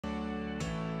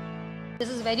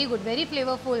This is very good, very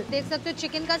flavourful. देख सकते हो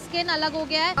चिकन का स्किन अलग हो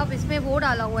गया है। अब इसमें वो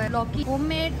डाला हुआ है लौकी,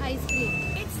 होममेड आइसक्रीम।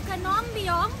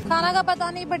 खाना का पता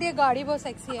नहीं बट ये गाड़ी बहुत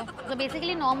सेक्सी है। तो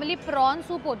बेसिकली नॉर्मली प्रॉन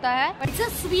सूप होता है but it's a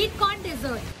sweet corn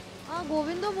desert. हाँ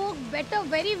गोविंदो, वो better,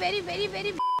 very very very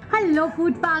very. Hello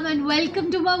food fam and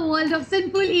welcome to my world of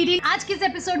simple eating. आज के इस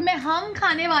एपिसोड में हम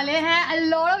खाने वाले हैं a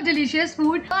lot of delicious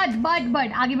food.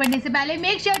 But आगे बढ़ने से पहले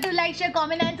make sure to like, share,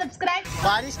 comment and subscribe.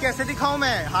 बारिश कैसे दिखाऊं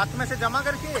मैं, हाथ में से जमा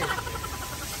करके।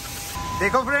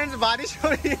 देखो फ्रेंड्स, बारिश हो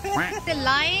रही है।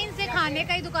 लाइन से खाने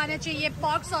का ही दुकानें चाहिए।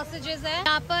 पॉर्क सॉसेजेस है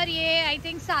यहाँ पर। ये आई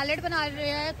थिंक सैलेड बना रहे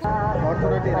हैं।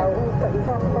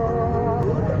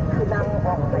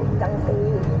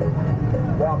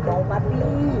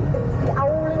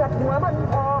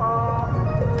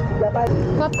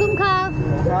 पॉपकॉर्न खा।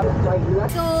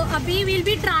 तो अभी will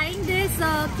be trying this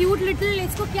cute little,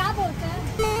 इसको क्या बोलते हैं?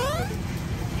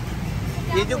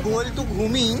 ये जो गोल तू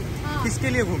घूमी, किसके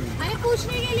लिए घूमी? अरे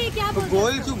पूछने के लिए क्या बोलते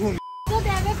गोल क्यों घूमी? So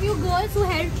there were few girls who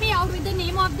helped me out with the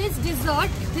name of this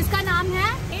dessert, जिसका नाम है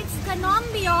It's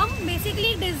Yum।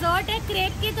 बेसिकली डिजर्ट है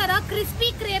क्रेप की तरह, क्रिस्पी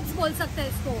क्रेप्स बोल सकते हैं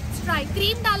इसको। ट्राई,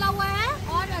 क्रीम डाला हुआ है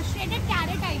और shredded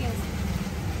carat I guess,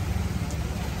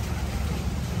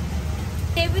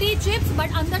 every chips, but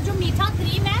अंदर जो मीठा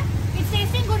क्रीम है it's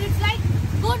testing good. It's like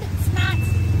good snacks.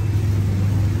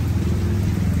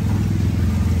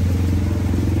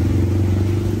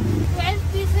 12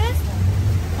 pieces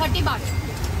 30 baht।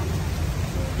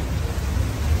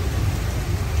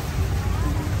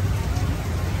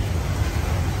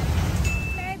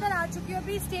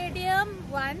 Stadium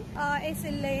 1 इस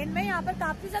लेन में, यहाँ पर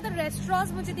काफी ज्यादा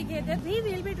रेस्टोरेंट्स मुझे दिखे थे। We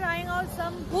will be trying out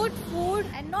some good food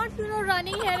and not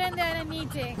running here and there and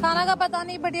eating. खाना का पता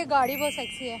नहीं बट ये गाड़ी बहुत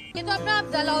सेक्सी है। ये तो अपना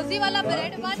डलहौजी वाला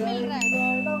ब्रेड बाद मिल रहा है।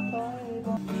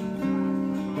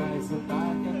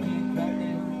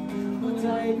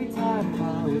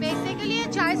 बेसिकली ये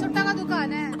चाय सुट्टा का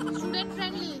दुकान है, student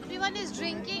friendly. Everyone is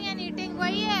drinking and eating.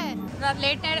 वही है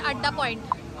लेट नाइट अड्डा पॉइंट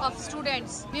of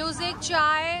students। म्यूजिक,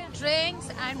 चाय, drinks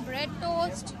and bread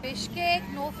toast, fish cake,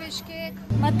 no fish cake.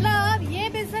 मतलब ये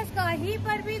बिजनेस कहीं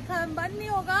पर भी बंद नहीं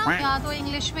होगा। यहाँ तो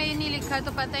इंग्लिश में ही नहीं लिखा है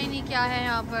तो पता ही नहीं क्या है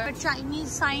यहाँ पर। चाइनीज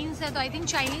साइंस है तो आई थिंक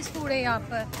चाइनीज फूड है यहाँ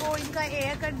पर। तो इनका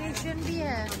एयर कंडीशन भी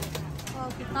है। और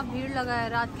कितना भीड़ लगा है।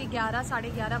 रात के 11 साढ़े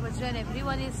 11 बज रहे हैं।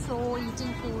 Everyone is so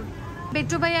eating food.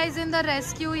 Bittu भैया is in the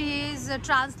rescue. He is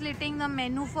translating the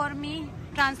menu for me.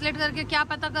 Translate करके क्या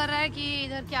पता कर रहा है कि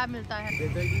इधर क्या मिलता है।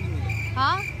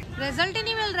 हाँ, रिजल्ट ही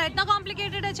नहीं मिल रहा है। इतना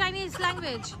कॉम्प्लिकेटेड है चाइनीज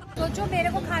लैंग्वेज। सोचो मेरे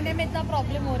को खाने में इतना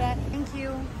प्रॉब्लम हो रहा है। Thank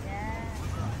you,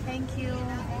 thank you.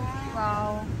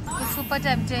 Wow, super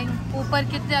tempting. ऊपर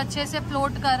कितने अच्छे से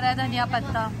फ्लोट कर रहा है धनिया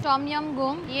पत्ता। यम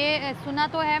गोंग, ये सुना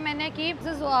तो है मैंने कि this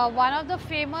is one of the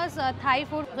famous Thai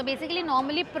food. तो बेसिकली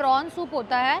नॉर्मली प्रॉन सूप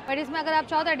होता है बट इसमें अगर आप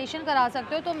चाहो तो एडिशन करा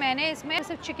सकते हो। तो मैंने इसमें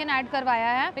सिर्फ चिकन ऐड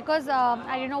करवाया है because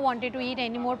I did not wanted to eat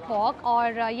any more pork.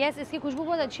 और यस, इसकी खुशबू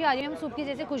बहुत अच्छी आ रही है। सूप की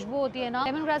जैसे खुशबू होती है ना,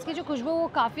 लेमन ग्रास की जो खुशबू वो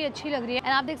काफी अच्छी लग रही है।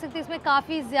 एंड आप देख सकते हैं इसमें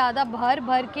काफी ज्यादा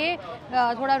भर के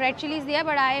थोड़ा रेड चिलीज दिया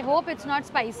but I hope it's not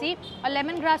spicy. और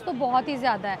लेमन ग्रास तो बहुत ही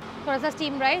ज्यादा है। थोड़ा सा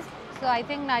steam rice. So I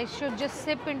think I should just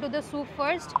SIP into the soup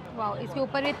first. Wow, इसके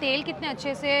ऊपर ये तेल कितने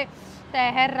अच्छे से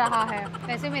तैर रहा है।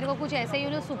 वैसे मेरे को कुछ ऐसे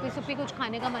ही सूपी कुछ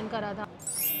खाने का मन कर रहा था।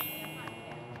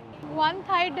 One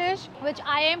Thai dish which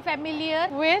I am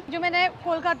familiar with, जो मैंने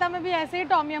कोलकाता में भी ऐसे ही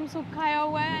टॉम यम सूप खाया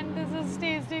हुआ है and this is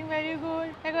testing very good.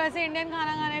 मेरे को ऐसे इंडियन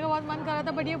खाना खाने का बहुत मन कर रहा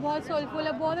था बट ये बहुत सोलफुल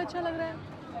है, बहुत अच्छा लग रहा है।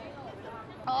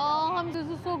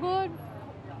 This is so good.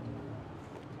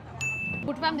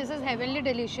 Food fam, this is heavenly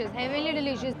delicious, heavenly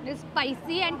delicious. It's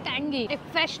spicy and tangy. एक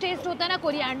fresh taste होता है ना,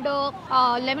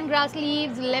 coriander, lemon grass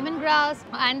leaves, lemon grass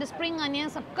and spring onion,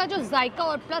 सबका जो जायका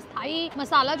और प्लस थाई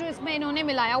मसाला जो इसमें इन्होंने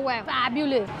मिलाया हुआ है,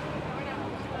 fabulous.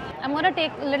 I'm gonna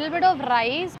take a little bit of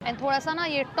rice and थोड़ा सा ना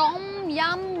ये टॉम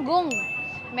यम गोंग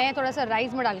मैं थोड़ा सा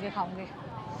राइस में डाल के खाऊंगी।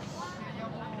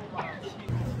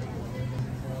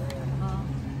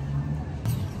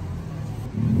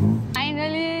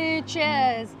 Finally,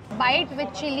 cheers. Bite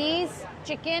with chilies,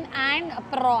 chicken and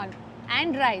prawn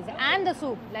and rice and the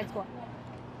soup. Let's go.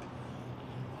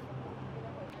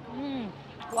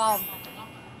 Wow,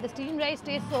 the steamed rice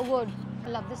tastes so good. I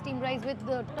love the steamed rice with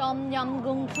the Tom Yum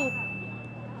Goong soup.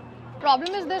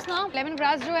 Problem is this ना, lemon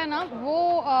grass जो है ना वो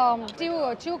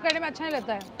chew करने में अच्छा नहीं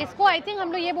लगता है। इसको आई थिंक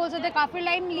हम लोग ये बोल सकते हैं काफी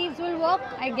lime leaves will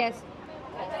work I guess.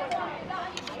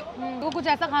 वो कुछ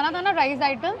ऐसा खाना था ना, राइस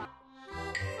आइटम।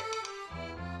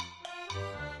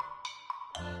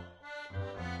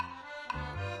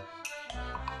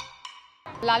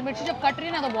 लाल मिर्ची जब कट रही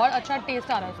है ना तो बहुत अच्छा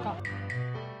टेस्ट आ रहा है उसका।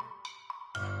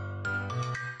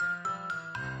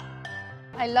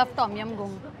 I love Tom Yama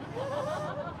gong.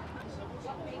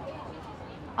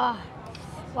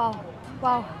 वाह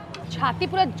वाह, छाती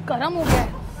पूरा गर्म हो गया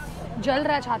है, जल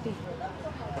रहा है छाती।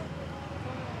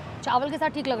 चावल के साथ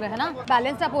ठीक लग रहा है ना,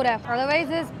 बैलेंस अप हो रहा है।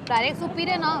 अदरवाइज इस डायरेक्ट सूप पी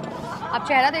रहे ना, आप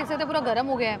चेहरा देख सकते हो पूरा गर्म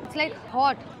हो गया है। It's like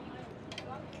hot,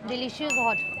 delicious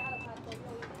hot.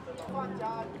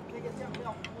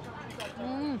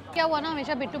 क्या हुआ ना,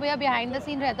 हमेशा बिट्टू भैया बिहाइंड द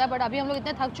सीन रहता है, बट अभी हम लोग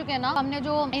इतने थक चुके हैं ना, हमने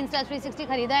जो इंस्टा 360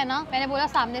 खरीदा है ना, मैंने बोला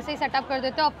सामने से ही सेटअप कर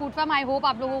देते हैं। और फूड फार्म, आई होप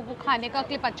आप लोगों को खाने का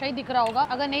क्लिप अच्छा ही दिख रहा होगा।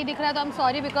 अगर नहीं दिख रहा है तो I am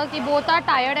sorry, because we both are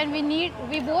tired and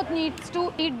we both needs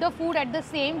to eat the food at the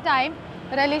same time,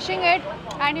 relishing it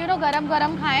and you know गरम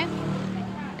गरम खाएं।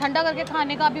 ठंडा करके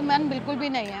खाने का अभी मन बिल्कुल भी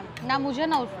नहीं है, ना मुझे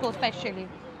ना उसको स्पेशली,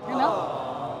 यू नो।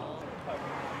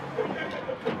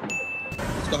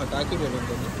 इसको हटा के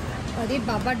बोलूंगा। अरे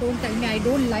बाबा, don't tell me, I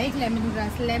don't like lemon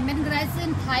grass. Lemon grass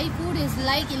in Thai food is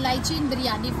like इलायची इन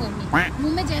बिरयानी फॉर मी।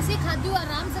 मुंह में जैसे ही खाती हूँ,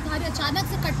 आराम से खा रही हूँ, अचानक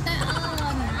से कटता है।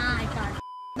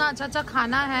 इतना अच्छा अच्छा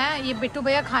खाना है, ये बिट्टू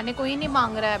भैया खाने को ही नहीं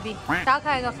मांग रहा है अभी। क्या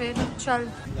खाएगा फिर? चल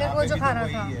फिर वो जो खाना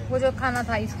था, वो जो खाना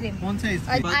था आइसक्रीम। कौन सा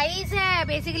आइस है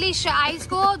बेसिकली, आइस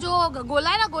को जो गोला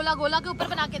है ना, गोला गोला के ऊपर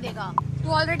बना के देगा। तू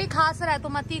ऑलरेडी खा रहा है तो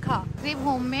मत ही खा। Cream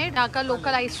homemade Dhaka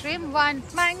local ice cream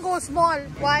 1 mango small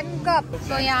 1 cup.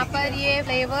 तो यहाँ पर ये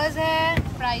फ्लेवर्स है,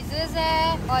 प्राइजेस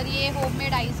है, और ये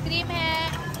होममेड आइसक्रीम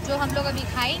है जो हम लोग अभी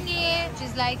खाएंगे, which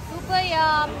is like super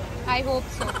yum, I hope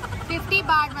so। 50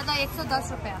 बाट मतलब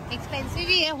 110 रुपया, एक्सपेंसिव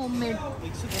ही है होममेड।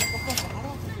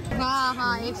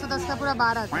 हाँ 110 का पूरा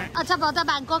 12। अच्छा बहुत है,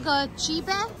 बैंकॉक चीप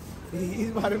है, इस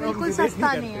बारे में बिल्कुल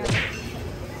सस्ता नहीं है।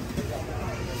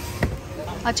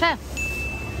 अच्छा है,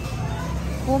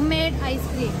 होममेड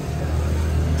आइसक्रीम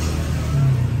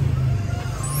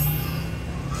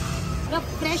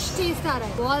फ्रेश टेस्ट आ रहा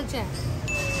है, बहुत अच्छा है।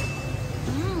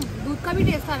 दूध का भी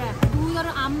टेस्ट आ रहा है, दूध और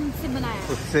आम से बनाया है,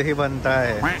 उससे ही बनता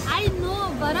है। आई नो,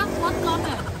 बर्फ बहुत कम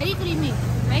है, वेरी क्रीमी,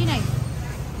 वेरी नाइस।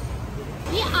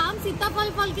 ये आम सीताफल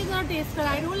फल की तरह टेस्ट कर,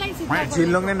 आई डोंट लाइक सीताफल।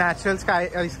 जिन लोग ने नेचुरल्स का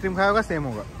आइसक्रीम खाया होगा सेम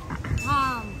होगा।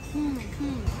 हाँ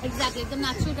एग्जैक्टली, एकदम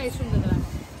नेचुरल का आइसक्रीम लग रहा है।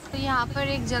 तो यहाँ पर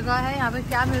एक जगह है, यहाँ पर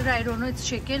क्या मिल रहा है I don't know, it's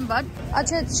chicken but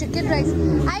अच्छा it's chicken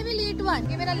rice. I will eat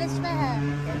one, ये मेरा लिस्ट में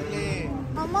है।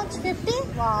 How much? 50?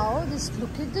 Wow, this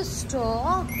look at this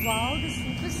stock. Wow, this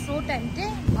soup is so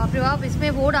tempting. बाप रे बाप, इसमें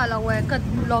वो डाला हुआ है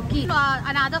लौकी।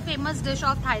 Another famous dish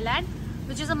of Thailand,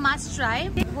 which is a must try.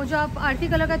 वो जो आप आरती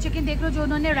कलर का चिकन देख रहे हो, जो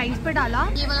उन्होंने राइस पे डाला,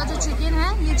 ये वाला जो चिकन है,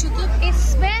 ये चिकन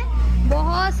इसमें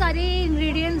बहुत सारे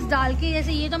इंग्रेडिएंट्स डाल के,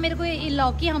 जैसे ये तो मेरे को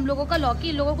लौकी, हम लोगों का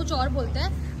लौकी, लोगों कुछ और बोलते हैं,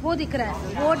 वो दिख रहा है,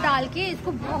 वो डाल के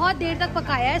इसको बहुत देर तक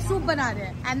पकाया है, सूप बना रहे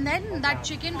हैं, and then that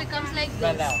chicken becomes like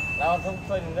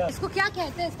this. इसको क्या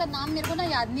कहते हैं, इसका नाम मेरे को ना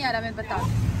याद नहीं आ रहा, मैं बता।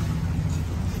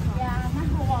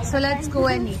 So let's go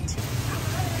and eat.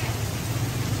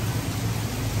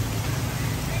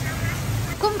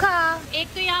 कुमखा। एक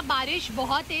तो यहाँ बारिश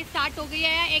बहुत तेज स्टार्ट हो गई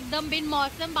है, एकदम बिन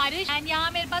मौसम बारिश। एंड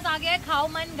यहाँ मेरे पास आ गया है खाओ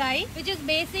मन गाई, which is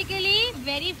basically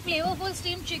very flavourful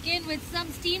steam chicken with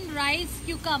some steamed rice,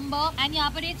 cucumber, and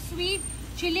यहाँ पर एक स्वीट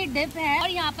चिली डिप है, और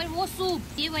यहाँ पर वो सूप,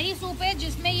 ये वही सूप है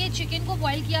जिसमें ये चिकन को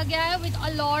बॉईल किया गया है with a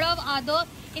lot of other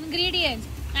ingredients.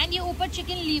 And ये ऊपर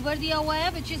चिकन लीवर दिया हुआ है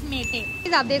विच इज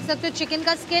मेटे। आप देख सकते हो चिकन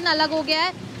का स्किन अलग हो गया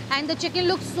है, and the chicken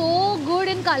looks so good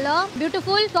in color,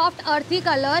 beautiful soft earthy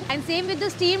color, and same with the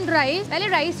steamed rice। पहले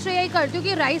राइस ट्राई करती हूँ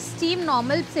कि राइस स्टीम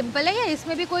नॉर्मल सिंपल है या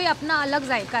इसमें भी कोई अपना अलग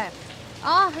जायका है।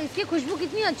 इसकी खुशबू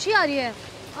कितनी अच्छी आ रही है।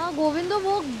 गोविंदो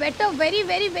भोग better, very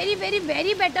very very very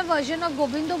very better version of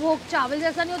गोविंदो भोग। चावल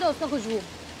जैसा नहीं होता उसका खुशबू,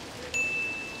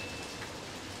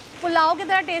 पुलाव की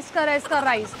तरह टेस्ट कर रहा है इसका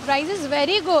rice. Rice is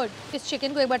very good. इस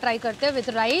चिकन को एक बार ट्राई करते हैं विद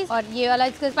राइस, और ये वाला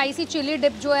इसका स्पाइसी चिली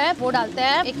डिप जो है वो डालते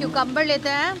हैं। एक क्यूकम्बर लेते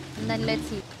हैं, देन लेट्स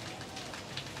सी।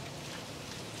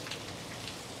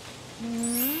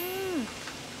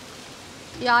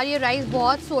 यार ये राइस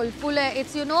बहुत सोलफुल है।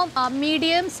 It's you know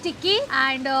medium sticky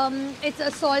and it's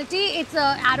salty, it's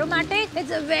aromatic,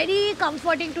 it's very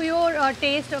comforting to your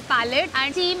taste palate.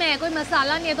 And steam है, कोई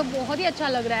मसाला नहीं है, तो बहुत ही अच्छा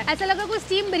लग रहा है। ऐसा लग रहा है कोई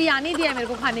स्टीम बिरयानी दिया है मेरे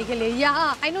को खाने के लिए।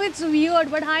 यहाँ I know it's weird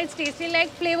but हाँ it's tasty like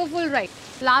flavourful rice.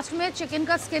 Last में चिकन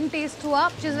का स्किन टेस्ट हुआ,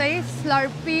 which is very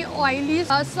स्लर्पी, oily,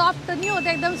 soft नहीं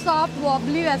होता, एकदम सॉफ्ट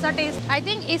वॉबली वैसा टेस्ट। आई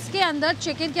थिंक इसके अंदर,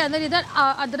 चिकन के अंदर इधर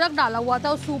अदरक डाला हुआ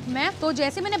था उस सूप में, तो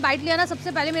जैसे मैंने बाइट लिया ना,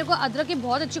 सबसे पहले मेरे को अदरक की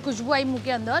बहुत अच्छी खुशबू आई मुंह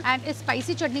के अंदर, एंड इस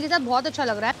स्पाइसी चटनी के साथ बहुत अच्छा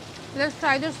लग रहा है। Let's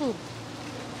try this soup.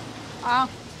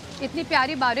 इतनी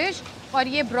प्यारी बारिश और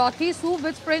ये ब्रॉथी soup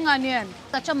with spring onion,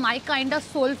 such a my kind of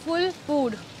soulful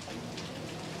food.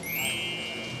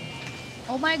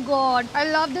 Oh my God, I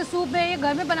love this soup। मैं ये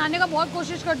घर में बनाने का बहुत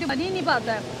कोशिश करती हूँ, बन ही नहीं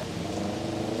पाता है।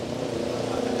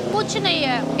 कुछ नहीं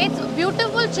है। It's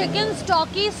beautiful chicken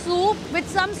stocky soup with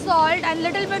some salt and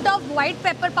little bit of white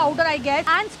pepper powder I guess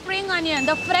and spring onion,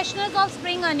 the freshness of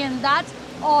spring onion,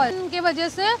 that's all. इनके वजह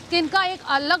से स्किन का एक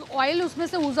अलग ऑयल उसमें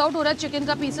से यूज आउट हो रहा है चिकन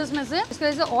का पीसेस में से, इसकी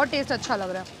वजह से और टेस्ट अच्छा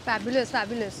लग रहा है। Fabulous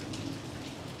fabulous.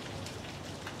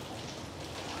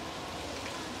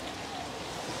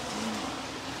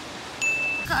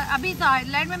 अभी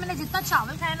थाईलैंड में मैंने जितना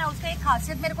चावल खाया ना उसका एक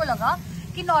खासियत मेरे को लगा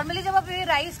कि नॉर्मली जब आप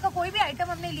राइस का कोई भी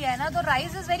आइटम हमने लिया है ना तो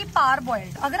rice is very par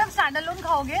boiled. अगर आप स्टैंडअलोन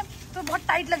खाओगे तो बहुत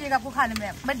टाइट लगेगा आपको खाने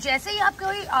में, बट जैसे ही आप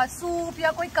कोई सूप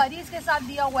या कोई करी इसके साथ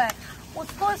दिया हुआ है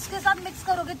उसको इसके साथ मिक्स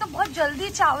करोगे तो बहुत जल्दी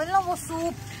चावल ना वो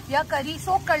सूप या करी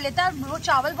सोक कर लेता है, वो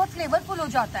चावल बहुत फ्लेवरफुल हो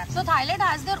जाता है। सो Thailand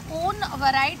has their own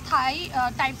variety Thai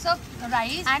types of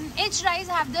rice and each rice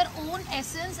have their own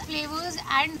essence, flavours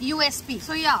and USP.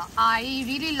 सो या आई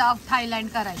रियली लव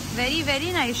थाईलैंड का rice. Very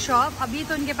very nice shop. अभी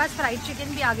तो इनके पास फ्राइड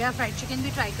चिकन भी आ गया, फ्राइड चिकन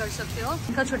भी try कर सकते हो।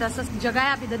 इनका छोटा सा जगह है,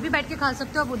 आप इधर भी बैठ के खा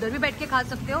सकते हो, आप उधर भी बैठ के खा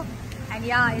सकते हो। एंड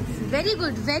या it's very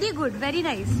good, very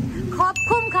nice. खौफ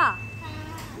खुम खा।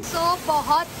 सो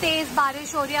बहुत तेज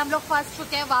बारिश हो रही है, हम लोग फंस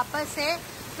चुके हैं वापस से।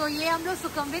 तो ये हम लोग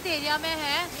सुखमवित एरिया में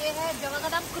है। ये है जगह का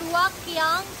नाम क्रुआ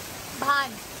कियांग भान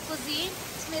कुजीन।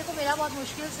 मेरे को मिला बहुत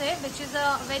मुश्किल से, which is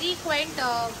a very Quint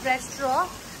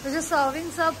restaurant which is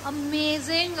serving सब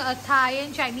amazing Thai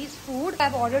and Chinese food. I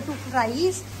have order 2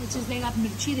 fries which is like, आप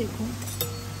मिर्ची देखो,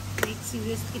 लाइक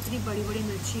सीरियस कितनी बड़ी बड़ी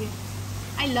मिर्ची है।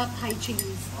 I love Thai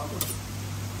chillies.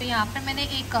 तो यहाँ पे मैंने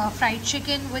एक फ्राइड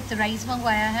चिकन विथ राइस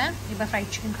मंगवाया है। एक बार फ्राइड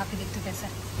चिकन खा के देखते हो कैसा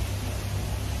है।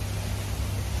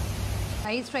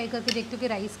 राइस फ्राई करके देखते हो कि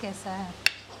राइस कैसा है,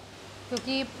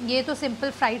 क्योंकि ये तो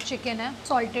सिंपल फ्राइड चिकन है,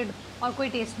 सॉल्टेड, और कोई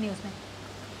टेस्ट नहीं उसमें।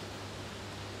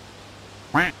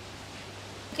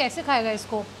 कैसे खाएगा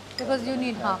इसको, बिकॉज यू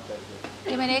नीड। हाँ,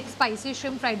 ये मैंने एक स्पाइसी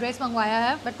श्रिम्प फ्राइड राइस मंगवाया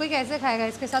है, बट कोई कैसे खाएगा,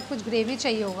 इसके साथ कुछ ग्रेवी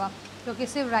चाहिए होगा, क्योंकि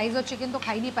सिर्फ राइस और चिकन तो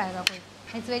खा ही नहीं पाएगा कोई।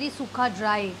 इट्स वेरी सूखा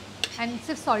ड्राई एंड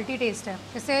सिर्फ सॉल्टी टेस्ट है।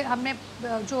 जैसे हमने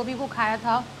जो अभी वो खाया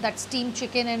था that steam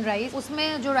chicken and rice,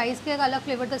 उसमें जो राइस के एक अलग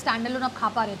फ्लेवर था, स्टैंडअलोन आप खा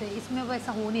पा रहे थे, इसमें वो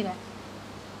ऐसा हो नहीं रहा है।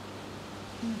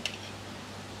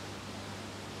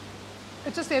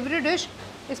 It's a Sewri dish.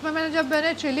 इसमें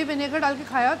मैंने चिली विनेगर डाल के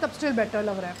खाया तब स्टिल बेटर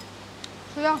लग रहा है।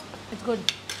 सो या इट्स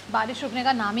गुड। बारिश रुकने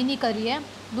का नाम ही नहीं कर रही है।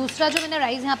 दूसरा जो मैंने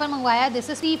राइस यहाँ पर मंगवाया है, this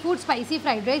is sea food spicy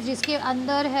fried rice, जिसके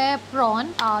अंदर है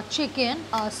प्रॉन, चिकन,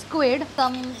 स्क्विड,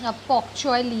 सम पॉक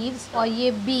चॉय लीव्स, और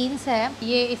ये बीन्स है।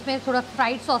 ये इसमें थोड़ा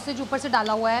फ्राइड सॉसेज ऊपर से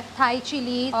डाला हुआ है, थाई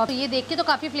चिली, और ये देख के तो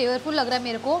काफी फ्लेवरफुल लग रहा है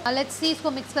मेरे को। लेट्स सी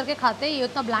इसको मिक्स करके खाते हैं। ये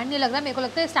उतना ब्लैंड नहीं लग रहा है, मेरे को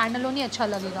लगता है स्टैंड अलोन ही अच्छा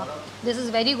लगेगा। This is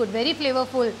very good, very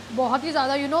flavourful, बहुत ही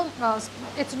ज्यादा, you know,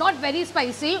 it's not very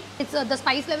spicy, it's the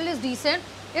spice level is decent,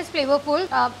 is flavourful.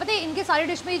 पता है इनके सारे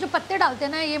डिश में ये जो पत्ते डालते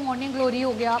हैं ना, ये मॉर्निंग ग्लोरी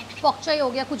हो गया, पॉकचाई हो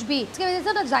गया, कुछ भी, इसकी वजह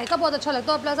से ना जायका बहुत अच्छा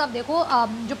लगता है। और प्लस आप देखो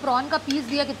जो प्रॉन का पीस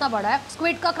दिया कितना बड़ा है,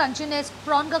 स्क्विड का क्रंचीनेस,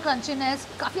 प्रॉन का क्रंचीनेस,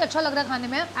 काफी अच्छा लग रहा है खाने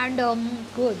में। And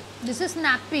good, this is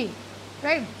snappy,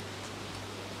 right.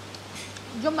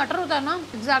 जो मटर होता है ना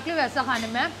एग्जैक्टली वैसा खाने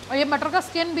में, और ये मटर का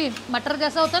स्किन भी मटर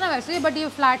जैसा होता है ना वैसे ही, बट ये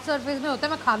फ्लैट सरफेस में होता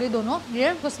है। मैं खा गई दोनों,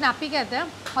 ये तो स्नैपी कहते हैं,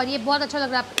 और ये बहुत अच्छा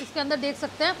लग रहा है। आप इसके अंदर देख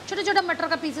सकते हैं छोटे छोटे मटर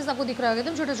का पीसेस आपको दिख रहा होगा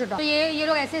एकदम छोटा छोटा। तो ये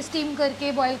लोग ऐसे स्टीम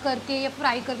करके, बॉयल करके या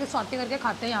फ्राई करके, सॉटे करके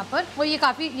खाते हैं यहाँ पर। और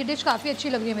ये डिश काफी अच्छी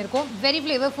लग रही है मेरे को, very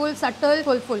flavourful, subtle,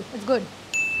 full, it's good.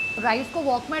 Rice को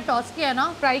वॉक में टॉस किया है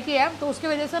ना, फ्राई किया है, तो उसकी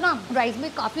वजह से ना राइस में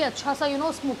काफी अच्छा सा, यू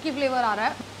नो, स्मोकी फ्लेवर आ रहा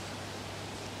है।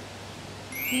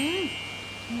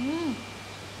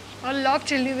 I love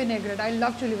chili vinaigrette. I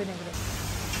love chili vinaigrette.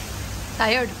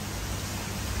 Tired?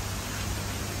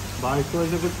 बारिश की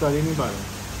वजह से कुछ कर ही नहीं पा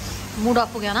रहे। मूड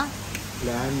ऑफ हो गया ना?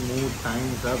 प्लान, मूड,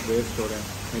 टाइम सब वेस्ट हो रहे हैं,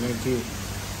 एनर्जी।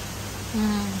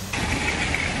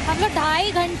 हम लोग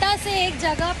 2.5 घंटा से एक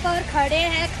जगह पर खड़े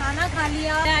हैं, खाना खा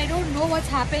लिया। I don't know what's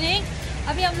happening.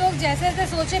 अभी हम लोग जैसे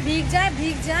जैसे सोचे भीग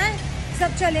जाए,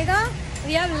 सब चलेगा।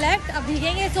 वी हैव लेफ्ट, अब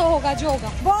भीगेंगे तो होगा जो होगा।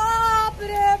 बाप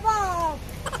रे बाप,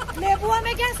 लेबुआ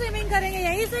में क्या स्विमिंग करेंगे,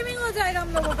 यही स्विमिंग हो जाएगा हम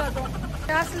लोगों का। तो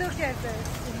क्या स्लूक कहते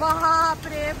हैं, बाप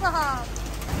रे बाप।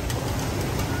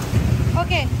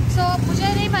 ओके, सो मुझे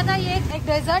नहीं पता, ये एक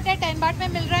डेजर्ट है, 10 बाट में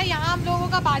मिल रहा है। यहाँ हम लोगों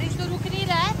का बारिश तो रुक नहीं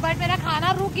रहा है, बट मेरा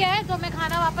खाना रुक गया है, तो मैं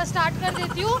खाना वापस स्टार्ट कर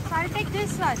देती हूँ। I'll take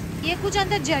this one। ये कुछ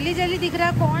अंदर जेली दिख रहा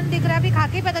है, कॉर्न दिख रहा है, अभी खा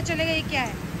के पता चलेगा ये क्या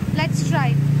है। Let's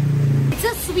try. It's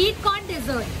a sweet corn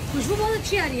desert, खुशबू बहुत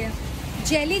अच्छी आ रही है,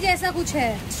 जेली जैसा कुछ है।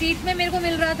 स्ट्रीट में मेरे को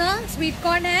मिल रहा था, स्वीट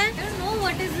कॉर्न है। I don't know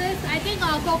what is this, I think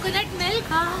coconut milk।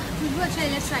 हाँ, खुशबू अच्छा है,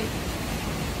 लेट्स ट्राई।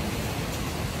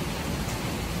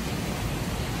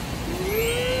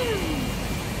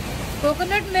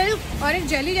 कोकोनट मिल्क और एक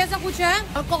जेली जैसा कुछ है,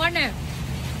 और कॉर्न है,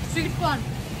 स्वीट कॉर्न,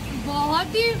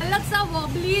 बहुत ही अलग सा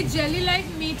वॉबली जेली लाइक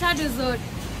मीठा डेजर्ट।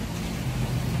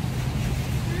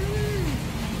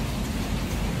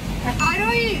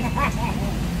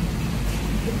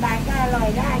 บาทก็อร่อย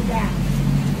ได้จ้ะ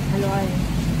อร่อย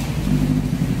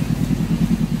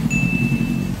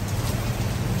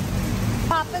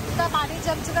वहाँ पे इतना पानी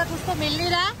जम चुका है, कुछ तो मिल नहीं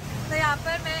रहा है, तो यहाँ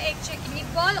पर मैं एक चिकन मीट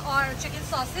बॉल और चिकन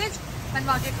सॉसेज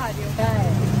बनवा के खा रही हूँ। ใช่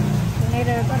ตรงนี้เ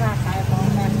ลยก็ราคาของ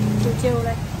แบบชิวๆเ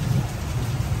ลย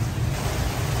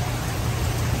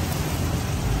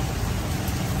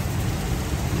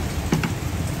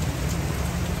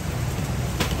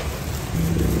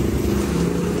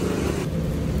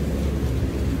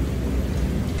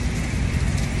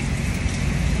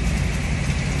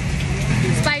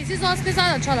स्पाइसी सॉस के साथ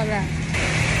अच्छा लग रहा है।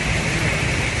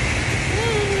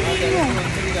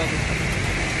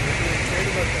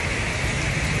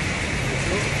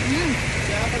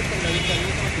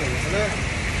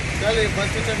 चल बस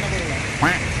पे चढ़ना पड़ेगा।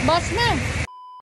 बस में